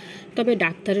চিকিৎসা। তবে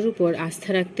ডাক্তারের উপর আস্থা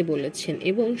রাখতে বলেছেন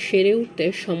এবং সেরে উঠতে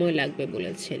সময় লাগবে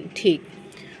বলেছেন। ঠিক,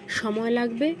 সময়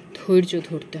লাগবে, ধৈর্য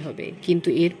ধরতে হবে। কিন্তু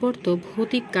এরপর তো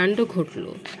ভৌতিক কাণ্ড ঘটল।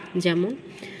 যেমন,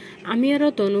 আমি আর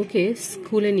রতন ওকে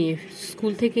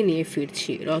স্কুল থেকে নিয়ে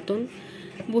ফিরছি। রতন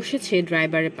বসেছে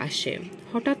ড্রাইভারের পাশে।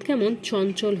 হঠাৎ কেমন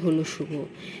চঞ্চল হলো শুভ।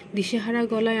 দিশেহারা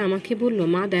গলায় আমাকে বলল,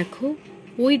 মা দেখো,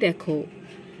 ওই দেখো,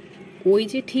 ওই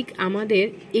যে ঠিক আমাদের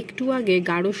একটু আগে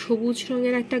গাঢ় সবুজ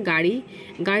রঙের একটা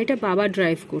গাড়িটা বাবা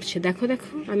ড্রাইভ করছে, দেখো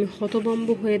দেখো। আমি হতভম্ব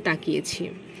হয়ে তাকিয়েছি।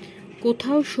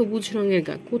 কোথায় সবুজ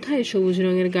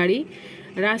রঙের গাড়ি?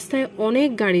 রাস্তায় অনেক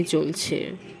গাড়ি চলছে।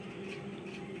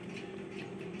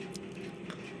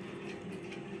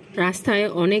 রাস্তায়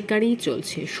অনেক গাড়িই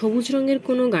চলছে, সবুজ রঙের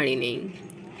কোনো গাড়ি নেই।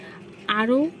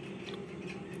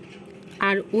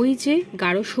 আর ওই যে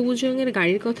গাঢ় সবুজ রঙের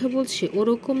গাড়ির কথা বলছে,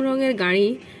 ওরকম রঙের গাড়ি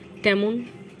তেমন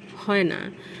হয় না।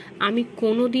 আমি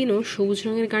কোনোদিনও সবুজ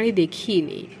রঙের গাড়ি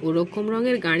দেখিনি। ওরকম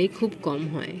রঙের গাড়ি খুব কম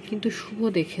হয়। কিন্তু শুভ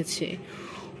দেখেছে,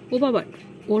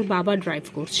 ওর বাবা ড্রাইভ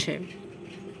করছে।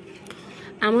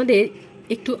 আমাদের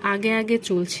একটু আগে আগে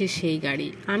চলছে সেই গাড়ি।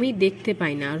 আমি দেখতে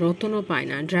পাই না, রতনও পায়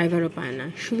না, ড্রাইভারও পায় না,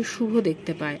 শুধু শুভ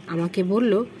দেখতে পায়। আমাকে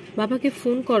বলল, বাবাকে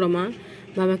ফোন করো মা,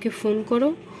 বাবাকে ফোন করো।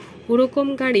 ওরকম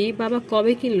গাড়ি বাবা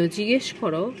কবে কিনলো জিজ্ঞেস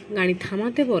করো, গাড়ি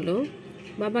থামাতে বলো।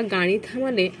 বাবা গাড়ি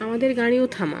থামালে আমাদের গাড়িও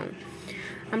থামাও,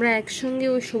 আমরা একসঙ্গে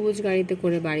ওই সবুজ গাড়িতে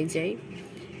করে বাড়ি যাই।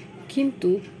 কিন্তু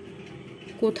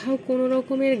কোথাও কোনো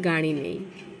রকমের গাড়ি নেই।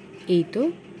 এই তো,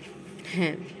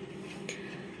 হ্যাঁ,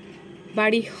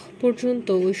 বাড়ি পর্যন্ত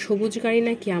ওই সবুজ গাড়ি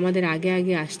নাকি আমাদের আগে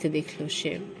আগে আসতে দেখলো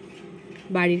সে।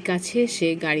 বাড়ির কাছে এসে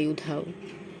গাড়ি উধাও।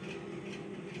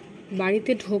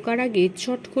 বাড়িতে ঢোকার আগে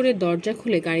চট করে দরজা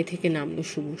খুলে গাড়ি থেকে নামলো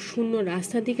শুভ। শূন্য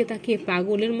রাস্তার দিকে তাকিয়ে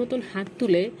পাগলের মতন হাত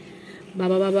তুলে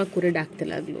বাবা বাবা করে ডাকতে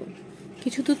লাগলো।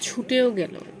 কিছু তো ছুটেও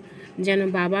গেল, যেন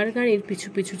বাবার গাড়ির পিছু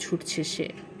পিছু ছুটছে সে।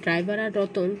 ড্রাইভার আর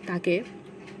রতন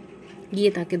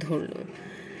তাকে ধরলো।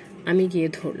 আমি গিয়ে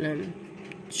ধরলাম।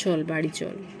 চল বাড়ি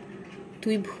চল,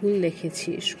 তুই ভুল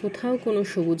দেখেছিস, কোথাও কোনো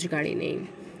সবুজ গাড়ি নেই।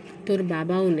 তোর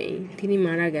বাবাও নেই, তিনি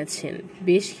মারা গেছেন।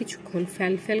 বেশ কিছুক্ষণ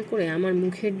ফ্যাল করে আমার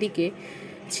মুখের দিকে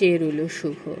চেয়ে রইল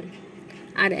শুভ।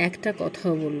 আর একটা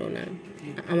কথাও বলল না।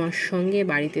 আমার সঙ্গে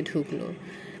বাড়িতে ঢুকলো।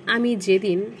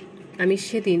 আমি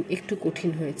সেদিন একটু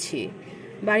কঠিন হয়েছি।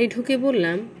 বাড়ি ঢুকে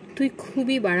বললাম, তুই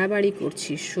খুবই বাড়াবাড়ি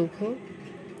করছিস শুভ।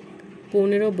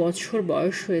 15 বছর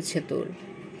বয়স হয়েছে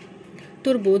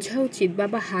তোর বোঝা উচিত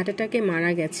বাবা হার্ট অ্যাটাকে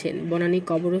মারা গেছেন। বনানী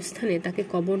কবরস্থানে তাকে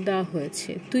কবর দেওয়া হয়েছে।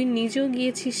 তুই নিজেও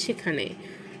গিয়েছিস সেখানে,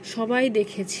 সবই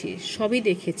দেখেছিস,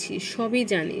 সবই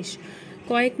জানিস।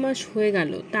 কয়েক মাস হয়ে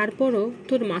গেল, তারপরও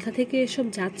তোর মাথা থেকে এসব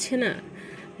যাচ্ছে না।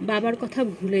 বাবার কথা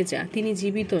ভুলে যা, তিনি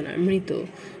জীবিত না, মৃত।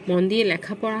 মন দিয়ে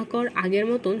লেখাপড়া কর, আগের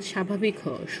মতন স্বাভাবিক হ।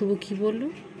 শুভ কি বলল?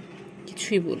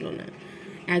 কিছুই বলল না,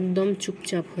 একদম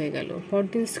চুপচাপ হয়ে গেল।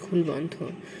 পরদিন স্কুল বন্ধ।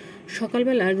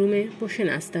 সকালবেলা রুমে বসে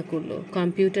নাস্তা করলো,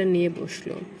 কম্পিউটার নিয়ে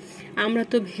বসলো। আমরা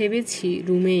তো ভেবেছি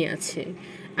রুমেই আছে।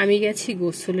 আমি গেছি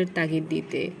গোসলের তাগিদ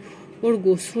দিতে। ওর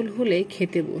গোসল হলে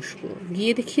খেতে বসবো।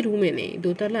 গিয়ে দেখি রুমে নেই,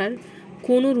 দোতলার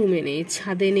কোনো রুমে নেই,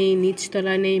 ছাদে নেই,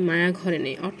 নিচতলা নেই, মায়া ঘরে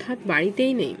নেই, অর্থাৎ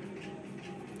বাড়িতেই নেই।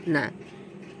 না,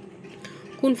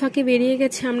 কোন ফাঁকে বেরিয়ে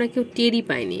গেছে আমরা কেউ টেরই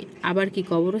পাইনি। আবার কি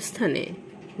কবরস্থানে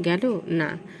গেল? না,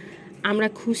 আমরা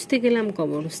খুঁজতে গেলাম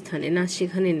কবরস্থানে, না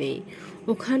সেখানে নেই।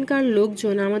 ওখানকার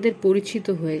লোকজন আমাদের পরিচিত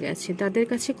হয়ে গেছে, তাদের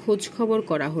কাছে খোঁজ খবর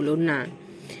করা হলো, না।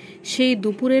 সেই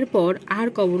দুপুরের পর আর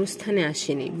কবরস্থানে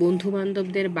আসেনি। বন্ধু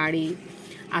বান্ধবদের বাড়ি,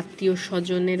 আত্মীয়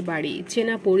স্বজনের বাড়ি,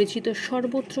 চেনা পরিচিত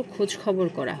সর্বত্র খোঁজ খবর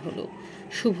করা হলো,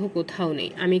 শুভ কোথাও নেই।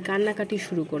 আমি কান্নাকাটি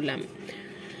শুরু করলাম।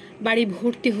 বাড়ি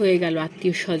ভর্তি হয়ে গেল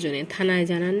আত্মীয় স্বজনে। থানায়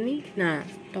জানাননি? না,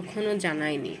 তখনও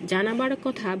জানায়নি। জানাবার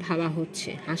কথা ভাবা হচ্ছে।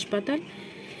 হাসপাতাল?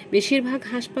 বেশিরভাগ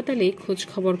হাসপাতালেই খোঁজ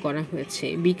খবর করা হয়েছে।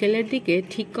 বিকেলের দিকে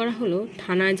ঠিক করা হলো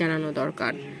থানায় জানানো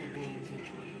দরকার।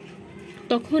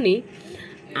 তখনই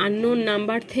আননোন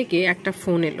নাম্বার থেকে একটা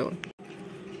ফোন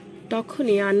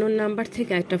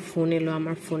এলো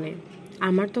আমার ফোনে।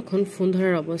 আমার তখন ফোন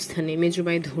ধরার অবস্থা নেই।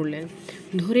 মেজুবাই ধরলেন,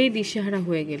 ধরেই দিশেহারা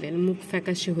হয়ে গেলেন, মুখ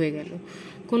ফ্যাকাশে হয়ে গেল,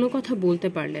 কোনো কথা বলতে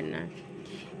পারলেন না।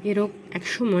 এরকম এক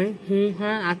সময় হুঁ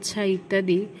হাঁ আচ্ছা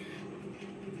ইত্যাদি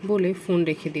বলে ফোন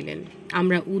রেখে দিলেন।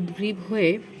 আমরা উদ্গ্রীব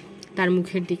হয়ে তার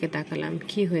মুখের দিকে তাকালাম।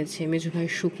 কি হয়েছে? মেজুভাই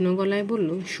শুকনো গলায় বলল,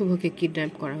 শুভকে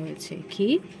কিডন্যাপ করা হয়েছে। কি?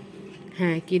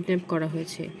 হ্যাঁ, কিডন্যাপ করা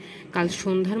হয়েছে। কাল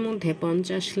সন্ধ্যার মধ্যে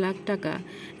 50 লাখ টাকা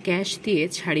ক্যাশ দিয়ে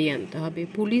ছাড়িয়ে আনতে হবে।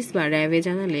 পুলিশ বা র্যাবে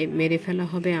জানালে মেরে ফেলা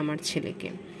হবে আমার ছেলেকে।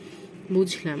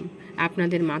 বুঝলাম।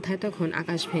 আপনাদের মাথায় তখন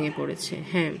আকাশ ভেঙে পড়েছে?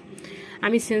 হ্যাঁ,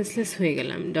 আমি সেন্সলেস হয়ে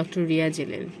গেলাম। ডক্টর রিয়াজ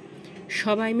এলেন।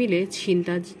 সবাই মিলে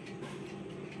চিন্তা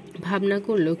ভাবনা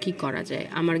করলো কি করা যায়।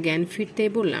 আমার জ্ঞান ফিরতেই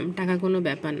বললাম, টাকা কোনো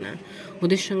ব্যাপার না,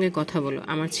 ওদের সঙ্গে কথা বলো,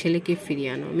 আমার ছেলেকে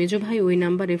ফিরিয়ে আনো। মেজো ভাই ওই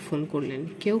নাম্বারে ফোন করলেন,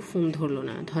 কেউ ফোন ধরলো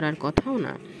না, ধরার কথাও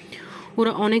না।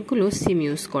 ওরা অনেকগুলো সিম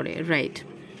ইউজ করে, রাইট।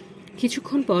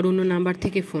 কিছুক্ষণ পর অন্য নাম্বার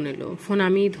থেকে ফোন এলো। ফোন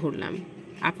আমিই ধরলাম।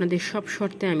 আপনাদের সব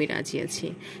শর্তে আমি রাজি আছি।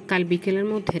 কাল বিকেলের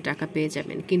মধ্যে টাকা পেয়ে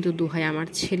যাবেন, কিন্তু দোহাই আমার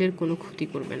ছেলের কোনো ক্ষতি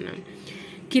করবেন না।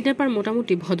 কিডন্যাপার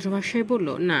মোটামুটি ভদ্র ভাষায় বলল,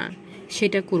 না,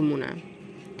 সেটা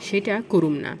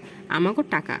করুম না।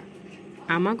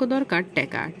 আমাকে দরকার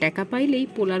টাকা পাইলেই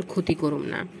পোলার ক্ষতি করুম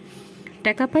না।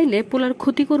 টাকা পাইলে পোলার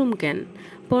ক্ষতি করুম কেন?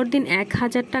 পরদিন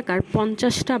 1000 টাকার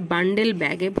 50টা বান্ডেল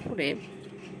ব্যাগে ভরে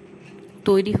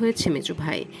তৈরি হয়েছে মেজু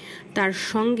ভাই। তার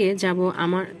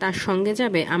সঙ্গে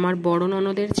যাবে আমার বড়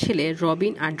ননদের ছেলে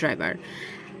রবিন আর ড্রাইভার।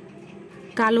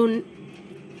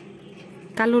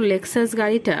 কালো লেক্সাস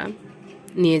গাড়িটা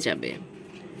নিয়ে যাবে।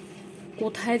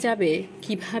 কোথায় যাবে,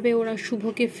 কিভাবে ওরা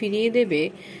শুভকে ফিরিয়ে দেবে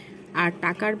আর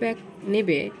টাকার ব্যাগ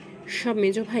নেবে, সব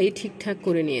মেজো ভাই ঠিকঠাক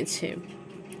করে নিয়েছে।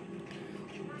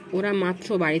 ওরা মাত্র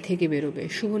বাড়ি থেকে বেরোবে।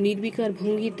 শুভ নির্বিকার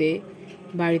ভঙ্গিতে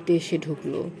বাড়িতে এসে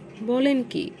ঢুকলো। বলেন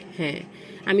কি? হ্যাঁ।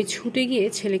 আমি ছুটে গিয়ে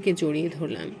ছেলেকে জড়িয়ে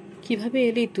ধরলাম। কিভাবে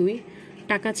এলি তুই?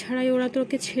 টাকা ছাড়াই ওরা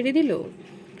তোকে ছেড়ে দিল?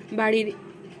 বাড়ির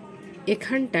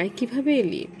এখানটায় কিভাবে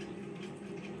এলি?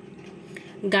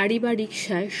 গাড়ি বা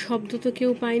রিক্সায় শব্দ তো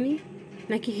কেউ পায়নি,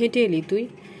 নাকি হেঁটে এলি তুই?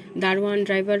 দারোয়ান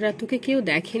ড্রাইভাররা তোকে কেউ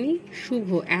দেখেনি?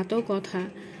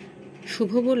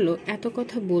 শুভ বলল, এত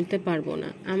কথা বলতে পারবো না,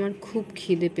 আমার খুব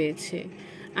খিদে পেয়েছে।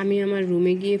 আমি আমার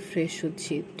রুমে গিয়ে ফ্রেশ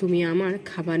হচ্ছি। তুমি আমার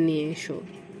খাবার নিয়ে এসো।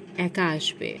 একা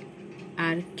আসবে,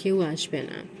 আর কেউ আসবে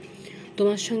না।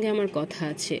 তোমার সঙ্গে আমার কথা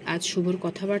আছে। আজ শুভর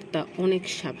কথাবার্তা অনেক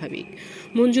স্বাভাবিক।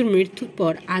 মঞ্জুর মৃত্যুর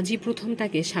পর আজই প্রথম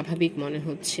তাকে স্বাভাবিক মনে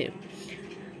হচ্ছে।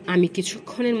 আমি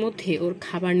কিছুক্ষণের মধ্যে ওর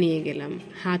খাবার নিয়ে গেলাম।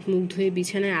 হাত মুখ ধুয়ে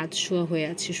বিছানায় আধশোয়া হয়ে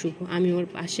আছে শুভ। আমি ওর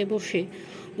পাশে বসে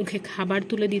মুখে খাবার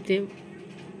তুলে দিতে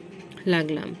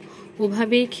লাগলাম।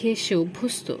 ওভাবেই খেয়ে সে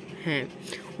অভ্যস্ত? হ্যাঁ,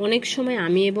 অনেক সময়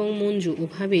আমি এবং মঞ্জু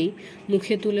ওভাবেই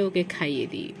মুখে তুলে ওকে খাইয়ে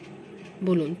দিই।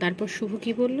 বলুন, তারপর শুভ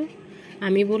কি বলল?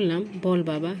 আমি বললাম, বল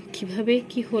বাবা, কিভাবে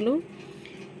কি হলো?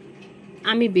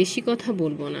 আমি বেশি কথা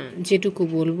বলবো না, যেটুকু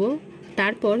বলবো।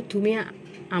 তারপর তুমি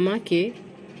আমাকে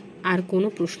আর কোনো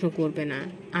প্রশ্ন করবে না।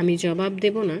 আমি জবাব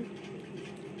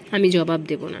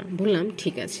দেব না। বললাম,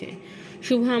 ঠিক আছে।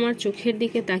 শুভ আমার চোখের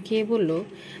দিকে তাকিয়ে বলল,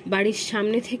 বাড়ির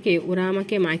সামনে থেকে ওরা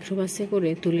আমাকে মাইক্রোবাসে করে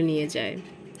তুলে নিয়ে যায়।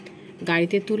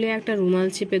 গাড়িতে তুলে একটা রুমাল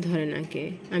চেপে ধরে নাকে।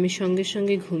 আমি সঙ্গে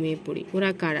সঙ্গে ঘুমিয়ে পড়ি।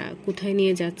 ওরা কারা, কোথায়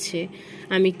নিয়ে যাচ্ছে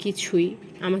আমাকে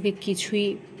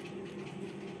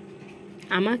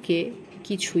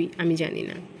কিছুই আমি জানি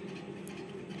না।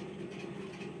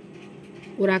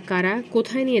 ওরা কারা,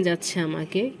 কোথায় নিয়ে যাচ্ছে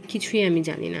আমাকে, কিছুই আমি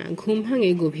জানি না। ঘুম ভাঙে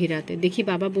গভীর রাতে। দেখি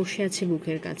বাবা বসে আছে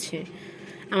বুকের কাছে।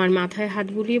 আমার মাথায় হাত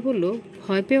বুলিয়ে বলল,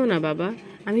 ভয় পেও না বাবা,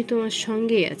 আমি তোমার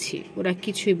সঙ্গেই আছি। ওরা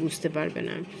কিছুই বুঝতে পারবে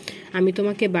না। আমি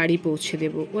তোমাকে বাড়ি পৌঁছে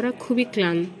দেব।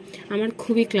 আমার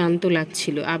খুবই ক্লান্ত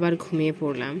লাগছিল। আবার ঘুমিয়ে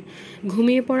পড়লাম।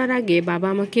 ঘুমিয়ে পড়ার আগে বাবা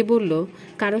আমাকে বলল,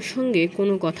 কারোর সঙ্গে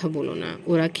কোনো কথা বলো না।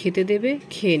 ওরা খেতে দেবে,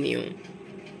 খেয়ে নিও।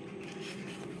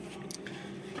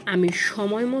 আমি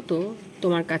সময় মতো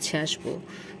তোমার কাছে আসব।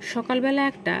 সকালবেলা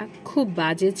একটা খুব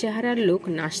বাজে চেহারার লোক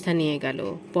নাস্তা নিয়ে গেল,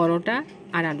 পরোটা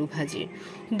আর আলু ভাজি।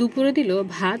 দুপুরে দিল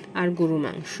ভাত আর গরু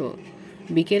মাংস।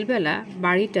 বিকেলবেলা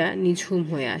বাড়িটা নিঝুম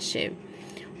হয়ে আসে।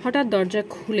 হঠাৎ দরজা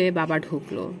খুলে বাবা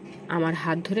ঢুকলো। আমার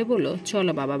হাত ধরে বলল,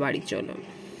 চলো বাবা, বাড়ি চলো।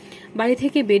 বাড়ি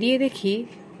থেকে বেরিয়ে দেখি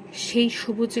সেই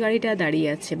সবুজ গাড়িটা দাঁড়িয়ে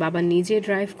আছে। বাবা নিজে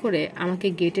ড্রাইভ করে আমাকে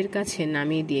গেটের কাছে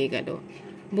নামিয়ে দিয়ে গেল।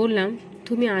 বললাম,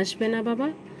 তুমি আসবে না বাবা?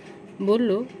 বলল,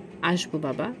 আসবো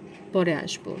বাবা, পরে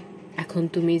আসবো, এখন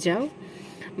তুমি যাও।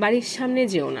 বাড়ির সামনে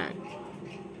যেও না,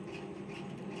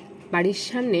 বাড়ির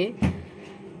সামনে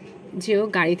যেও।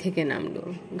 গাড়ি থেকে নামলো,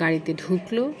 গাড়িতে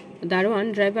ঢুকলো। দারোয়ান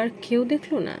ড্রাইভার কেউ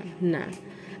দেখলো না? না।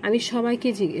 আমি সবাইকে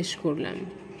জিজ্ঞেস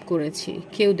করেছি,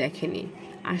 কেউ দেখেনি।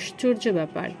 আশ্চর্য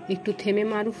ব্যাপার। একটু থেমে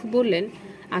মারুফ বললেন,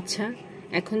 আচ্ছা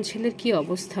এখন ছেলের কি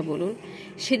অবস্থা বলুন?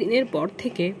 সেদিনের পর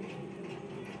থেকে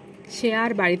সে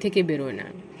আর বাড়ি থেকে বেরোয় না,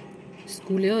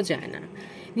 স্কুলেও যায় না,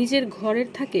 নিজের ঘরের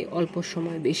থাকে অল্প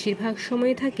সময়, বেশিরভাগ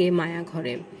সময় থাকে মায়া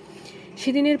ঘরে।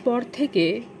 সেদিনের পর থেকে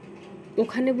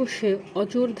ওখানে বসে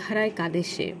অজর ধারায় কাঁদে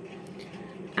সে।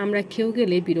 আমরা কেউ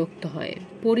গেলে বিরক্ত হয়,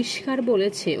 পরিষ্কার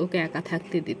বলেছে ওকে একা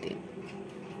থাকতে দিতে,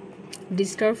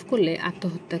 ডিস্টার্ব করলে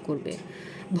আত্মহত্যা করবে।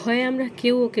 ভয়ে আমরা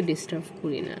কেউ ওকে ডিস্টার্ব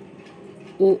করি না।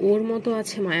 ও ওর মতো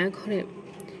আছে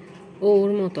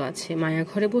মায়া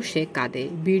ঘরে বসে কাঁদে,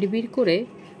 বিড়বিড় করে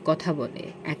কথা বলে,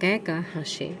 একা একা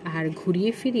হাসে, আর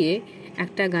ঘুরিয়ে ফিরিয়ে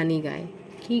একটা গানই গায়।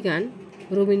 কি গান?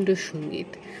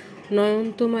 রবীন্দ্রসঙ্গীত। নয়ন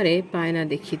তোমারে পায় না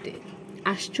দেখিতে।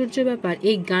 আশ্চর্য ব্যাপার,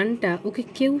 এই গানটা ওকে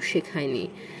কেউ শেখায়নি।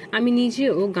 আমি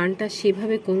নিজেও গানটা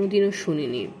সেভাবে কোনোদিনও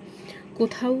শুনিনি।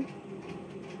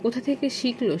 কোথা থেকে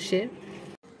শিখলো সে?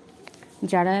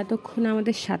 যারা এতক্ষণ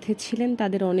আমাদের সাথে ছিলেন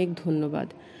তাদের অনেক ধন্যবাদ।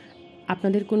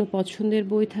 আপনাদের কোনো পছন্দের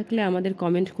বই থাকলে আমাদের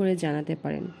কমেন্ট করে জানাতে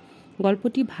পারেন।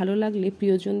 গল্পটি ভালো লাগলে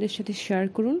প্রিয়জনদের সাথে শেয়ার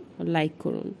করুন, লাইক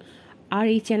করুন। আর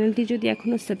এই চ্যানেলটি যদি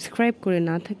এখনও সাবস্ক্রাইব করে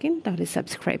না থাকেন তাহলে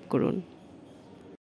সাবস্ক্রাইব করুন।